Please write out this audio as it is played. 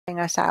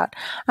us out.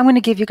 I'm going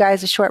to give you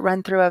guys a short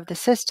run through of the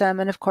system,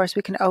 and of course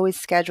we can always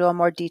schedule a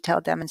more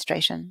detailed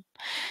demonstration.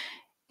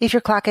 If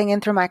you're clocking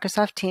in through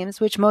Microsoft Teams,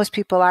 which most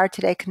people are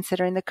today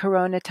considering the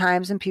corona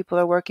times and people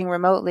are working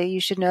remotely, you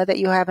should know that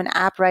you have an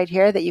app right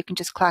here that you can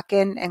just clock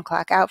in and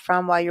clock out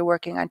from while you're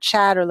working on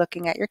chat or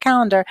looking at your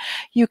calendar.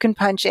 You can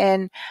punch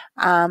in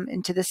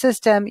into the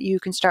system.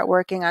 You can start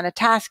working on a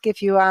task.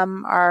 If you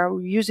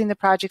are using the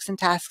projects and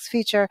tasks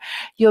feature,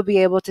 you'll be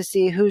able to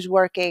see who's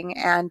working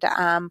and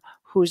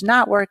who's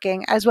not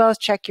working, as well as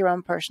check your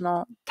own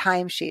personal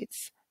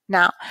timesheets.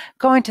 Now,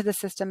 going to the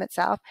system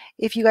itself,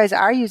 if you guys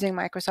are using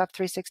Microsoft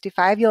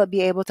 365, you'll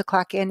be able to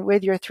clock in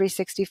with your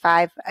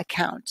 365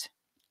 account.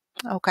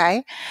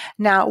 Okay.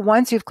 Now,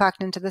 once you've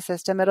clocked into the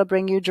system, it'll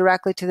bring you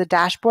directly to the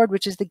dashboard,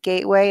 which is the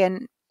gateway,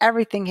 and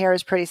everything here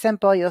is pretty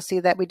simple. You'll see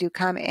that we do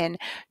come in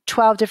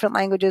 12 different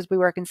languages. We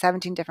work in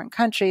 17 different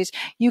countries.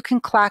 You can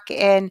clock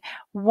in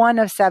one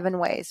of 7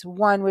 ways.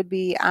 One would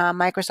be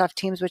Microsoft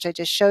Teams, which I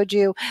just showed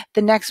you.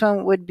 The next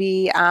one would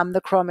be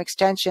the Chrome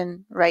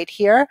extension right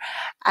here,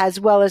 as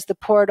well as the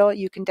portal.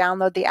 You can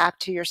download the app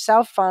to your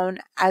cell phone,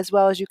 as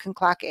well as you can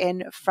clock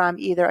in from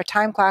either a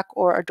time clock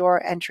or a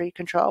door entry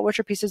control, which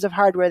are pieces of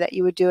hardware that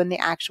you would do in the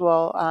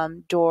actual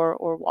door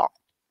or wall.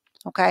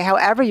 Okay,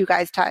 however you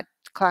guys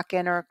clock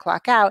in or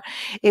clock out,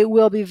 it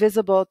will be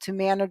visible to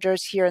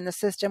managers here in the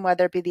system,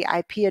 whether it be the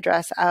IP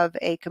address of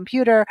a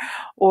computer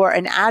or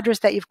an address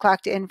that you've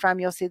clocked in from.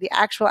 You'll see the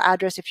actual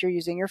address if you're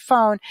using your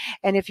phone,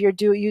 and if you're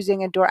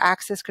using a door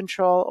access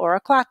control or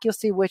a clock, you'll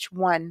see which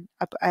one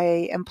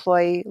a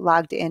employee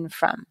logged in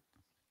from.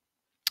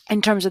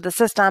 In terms of the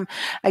system,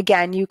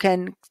 again, you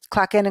can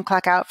clock in and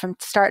clock out from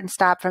start and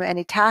stop from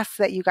any tasks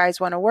that you guys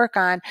want to work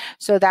on.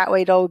 So that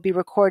way it'll be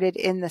recorded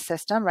in the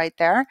system right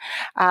there.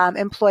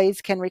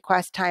 Employees can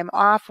request time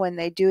off. When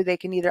they do, they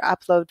can either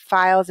upload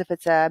files if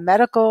it's a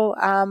medical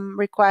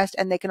request,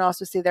 and they can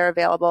also see their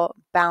available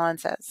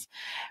balances.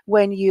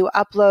 When you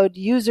upload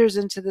users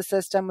into the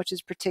system, which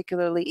is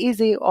particularly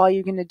easy, all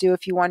you're going to do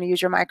if you want to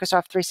use your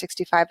Microsoft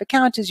 365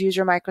 account is use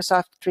your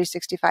Microsoft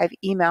 365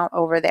 email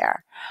over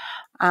there.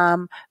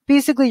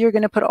 Basically, you're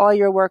going to put all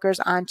your workers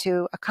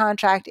onto a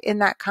contract. In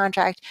that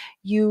contract,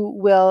 you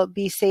will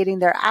be stating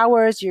their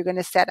hours. You're going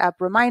to set up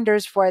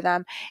reminders for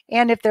them.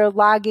 And if they're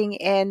logging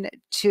in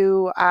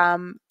to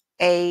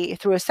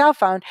through a cell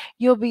phone,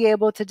 you'll be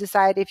able to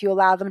decide if you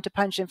allow them to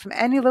punch in from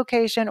any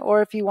location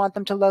or if you want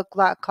them to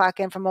clock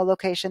in from a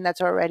location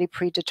that's already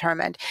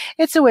predetermined.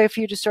 It's a way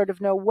for you to sort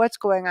of know what's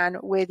going on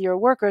with your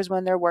workers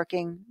when they're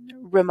working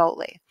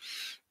remotely.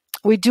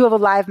 We do have a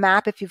live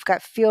map if you've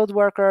got field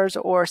workers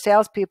or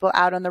salespeople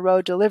out on the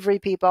road, delivery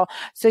people.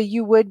 So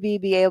you would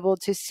be able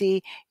to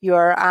see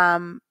your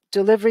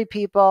delivery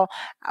people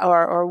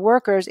or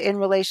workers in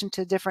relation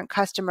to different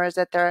customers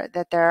that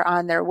they're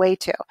on their way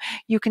to.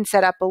 You can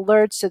set up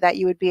alerts so that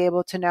you would be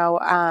able to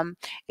know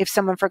if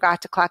someone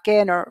forgot to clock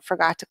in or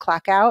forgot to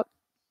clock out,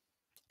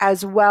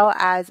 as well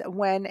as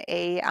when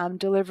a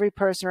delivery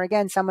person, or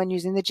again, someone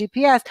using the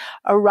GPS,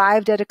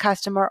 arrived at a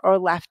customer or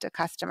left a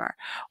customer.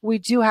 We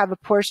do have a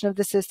portion of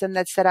the system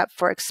that's set up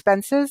for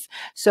expenses.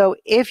 So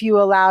if you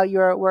allow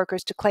your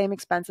workers to claim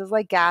expenses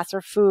like gas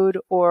or food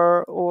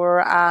or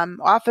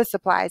office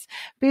supplies,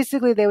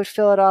 basically they would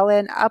fill it all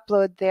in,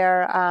 upload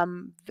their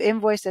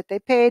invoice that they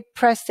paid,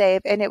 press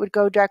save, and it would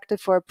go directly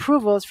for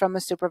approvals from a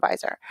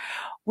supervisor.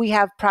 We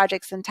have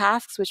projects and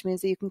tasks, which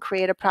means that you can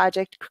create a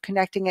project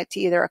connecting it to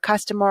either a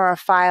customer or a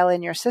file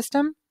in your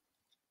system.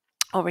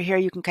 Over here,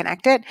 you can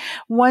connect it.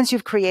 Once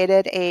you've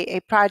created a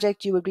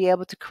project, you would be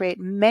able to create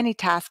many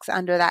tasks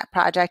under that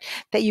project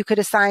that you could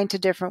assign to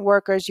different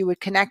workers. You would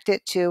connect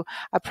it to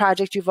a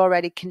project you've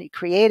already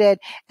created,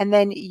 and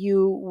then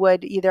you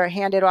would either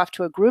hand it off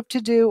to a group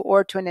to do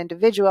or to an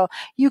individual.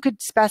 You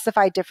could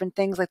specify different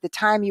things like the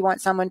time you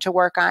want someone to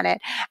work on it,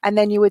 and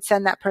then you would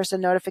send that person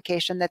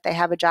notification that they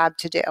have a job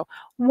to do.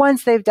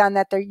 Once they've done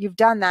that, you've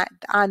done that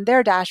on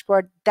their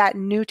dashboard, that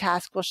new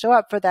task will show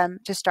up for them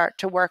to start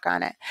to work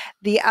on it.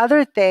 The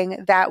other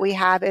thing that we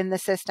have in the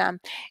system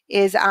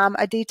is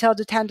a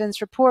detailed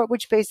attendance report,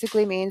 which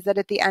basically means that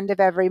at the end of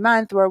every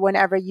month or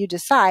whenever you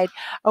decide,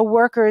 a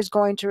worker is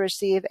going to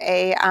receive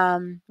a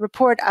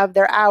report of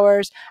their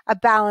hours, a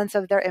balance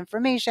of their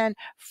information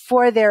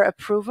for their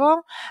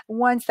approval.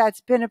 Once that's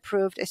been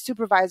approved, a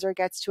supervisor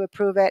gets to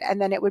approve it, and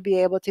then it would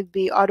be able to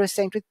be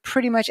auto-synced with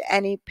pretty much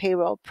any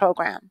payroll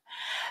program.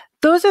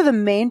 Those are the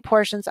main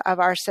portions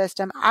of our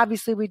system.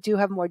 Obviously, we do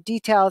have more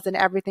details, and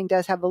everything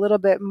does have a little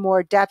bit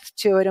more depth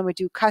to it, and we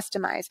do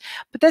customize.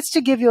 But that's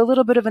to give you a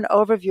little bit of an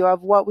overview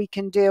of what we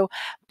can do.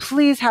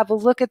 Please have a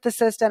look at the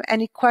system.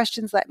 Any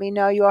questions, let me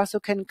know. You also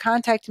can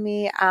contact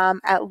me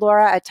at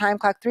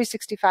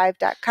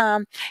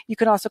laura@timeclock365.com. You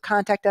can also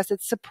contact us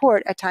at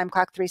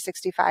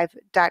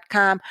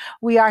support@timeclock365.com.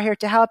 We are here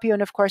to help you,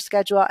 and of course,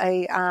 schedule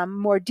a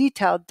more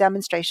detailed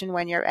demonstration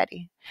when you're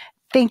ready.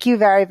 Thank you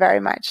very, very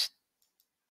much.